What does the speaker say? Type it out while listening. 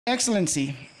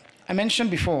Excellency, I mentioned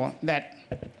before that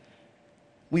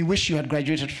we wish you had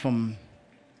graduated from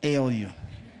ALU.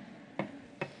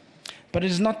 But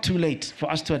it is not too late for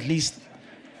us to at least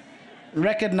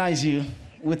recognize you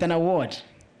with an award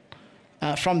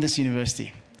from this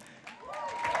university.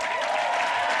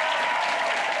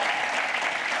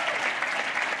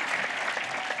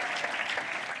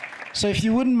 So if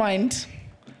you wouldn't mind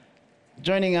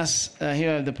joining us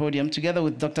here at the podium, together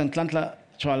with Dr. Ntlantla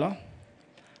Chwala,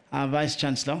 our Vice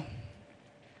Chancellor.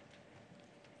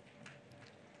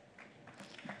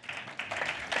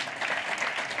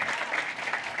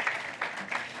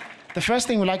 The first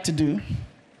thing we'd like to do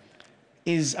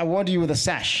is award you with a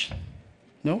sash.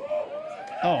 No?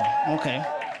 Oh, okay.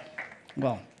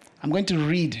 Well, I'm going to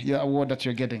read your award that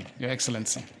you're getting, Your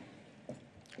Excellency.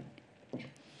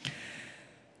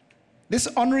 This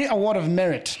honorary award of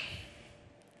merit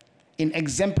in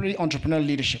exemplary entrepreneurial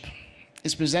leadership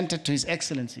is presented to His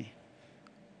Excellency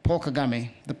Paul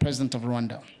Kagame, the President of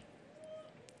Rwanda.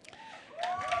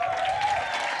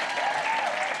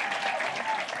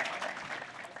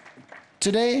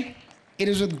 Today, it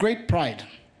is with great pride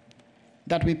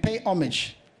that we pay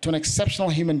homage to an exceptional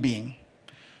human being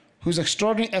whose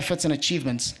extraordinary efforts and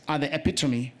achievements are the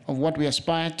epitome of what we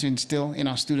aspire to instill in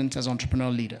our students as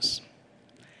entrepreneurial leaders.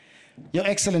 Your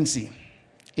Excellency,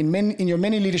 in your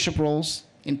many leadership roles,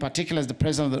 in particular as the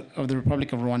President of the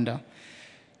Republic of Rwanda,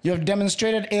 you have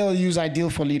demonstrated ALU's ideal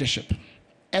for leadership,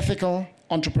 ethical,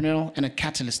 entrepreneurial, and a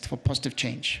catalyst for positive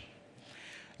change.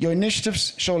 Your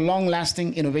initiatives show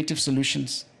long-lasting, innovative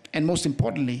solutions, and most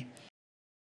importantly,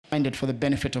 minded for the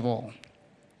benefit of all.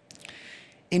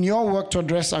 In your work to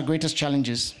address our greatest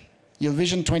challenges, your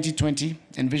Vision 2020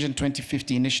 and Vision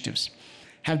 2050 initiatives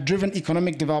have driven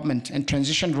economic development and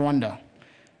transitioned Rwanda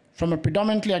from a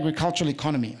predominantly agricultural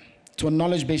economy to a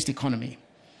knowledge-based economy,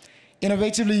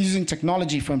 innovatively using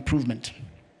technology for improvement.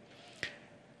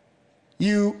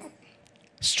 You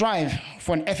strive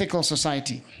for an ethical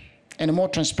society and a more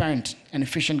transparent and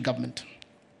efficient government.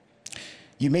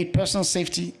 You made personal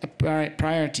safety a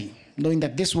priority, knowing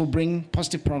that this will bring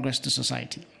positive progress to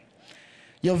society.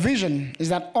 Your vision is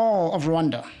that all of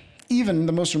Rwanda, even in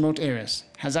the most remote areas,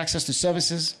 has access to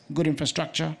services, good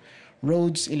infrastructure,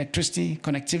 roads, electricity,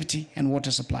 connectivity, and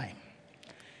water supply.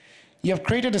 You have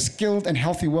created a skilled and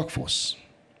healthy workforce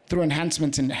through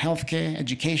enhancements in healthcare,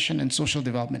 education, and social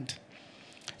development.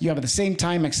 You have at the same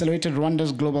time accelerated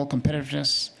Rwanda's global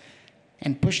competitiveness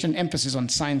and pushed an emphasis on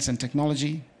science and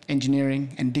technology,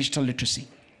 engineering, and digital literacy.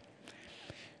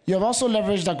 You have also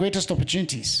leveraged our greatest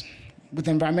opportunities with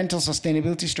environmental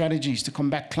sustainability strategies to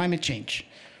combat climate change,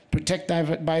 protect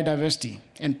biodiversity,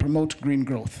 and promote green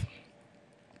growth.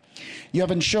 You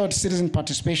have ensured citizen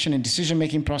participation in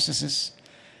decision-making processes,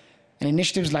 and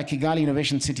initiatives like Kigali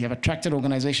Innovation City have attracted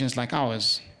organizations like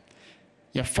ours.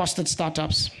 You have fostered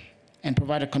startups and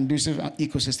provide a conducive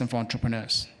ecosystem for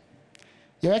entrepreneurs.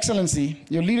 Your Excellency,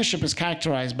 your leadership is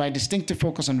characterized by a distinctive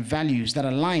focus on values that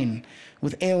align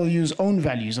with ALU's own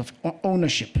values of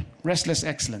ownership, restless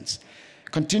excellence,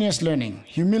 continuous learning,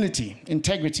 humility,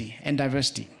 integrity, and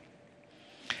diversity.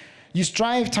 You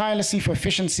strive tirelessly for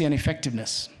efficiency and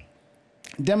effectiveness,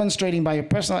 demonstrating by your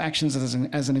personal actions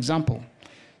as an example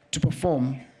to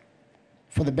perform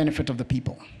for the benefit of the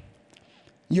people.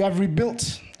 You have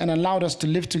rebuilt and allowed us to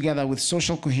live together with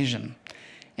social cohesion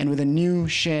and with a new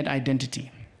shared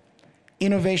identity.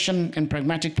 Innovation and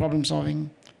pragmatic problem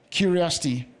solving,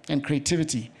 curiosity and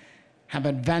creativity have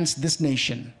advanced this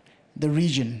nation, the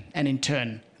region, and in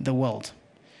turn, the world.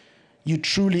 You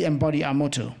truly embody our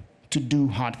motto, to do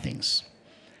hard things.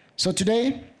 So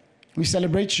today, we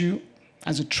celebrate you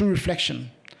as a true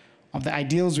reflection of the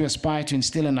ideals we aspire to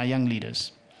instill in our young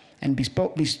leaders and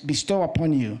bestow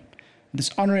upon you this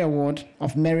honorary award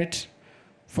of merit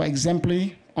for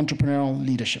exemplary entrepreneurial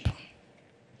leadership.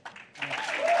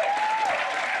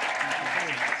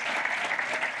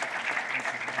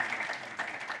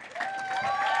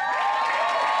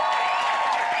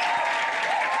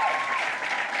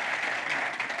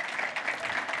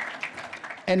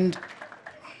 And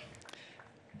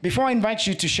before I invite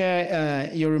you to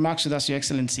share your remarks with us, Your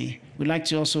Excellency, we'd like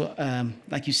to also,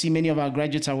 like you see many of our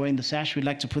graduates are wearing the sash, we'd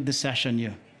like to put this sash on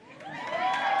you.